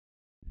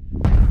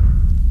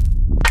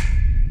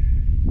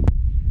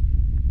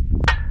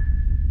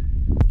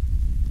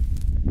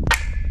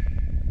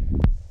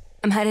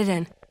I'm headed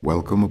in.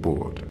 Welcome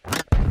aboard.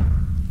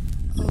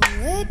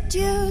 Would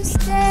you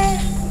stay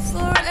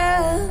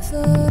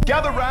forever?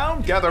 Gather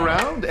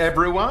round,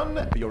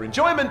 everyone, for your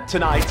enjoyment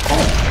tonight.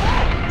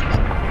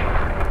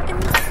 In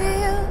the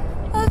feel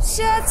of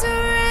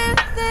shattering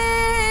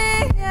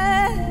things.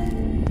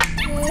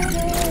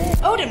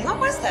 Odin, what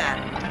was that?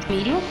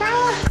 Meteor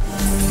shower?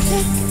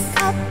 Pick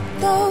up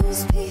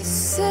those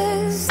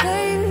pieces,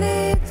 they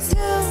lead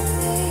to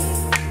me.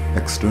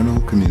 External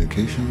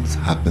communications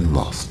have been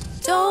lost.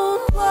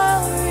 Don't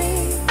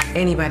worry,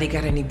 Anybody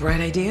got any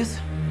bright ideas?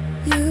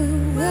 you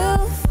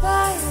will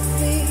find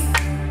me.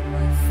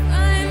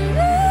 Find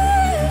me.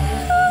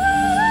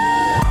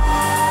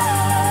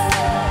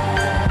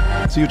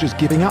 So you're just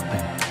giving up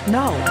then?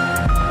 No.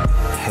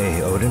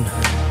 Hey, Odin.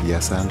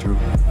 Yes, Andrew?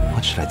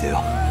 What should I do?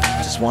 I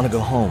just want to go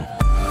home.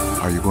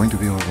 Are you going to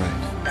be all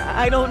right?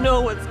 I don't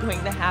know what's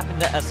going to happen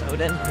to us,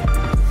 Odin.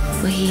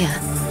 We're here.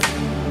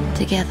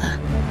 Together.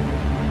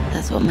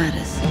 That's what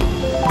matters.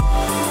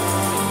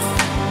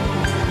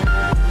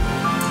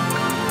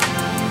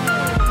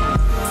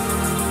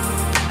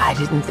 I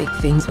didn't think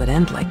things would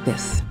end like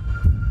this.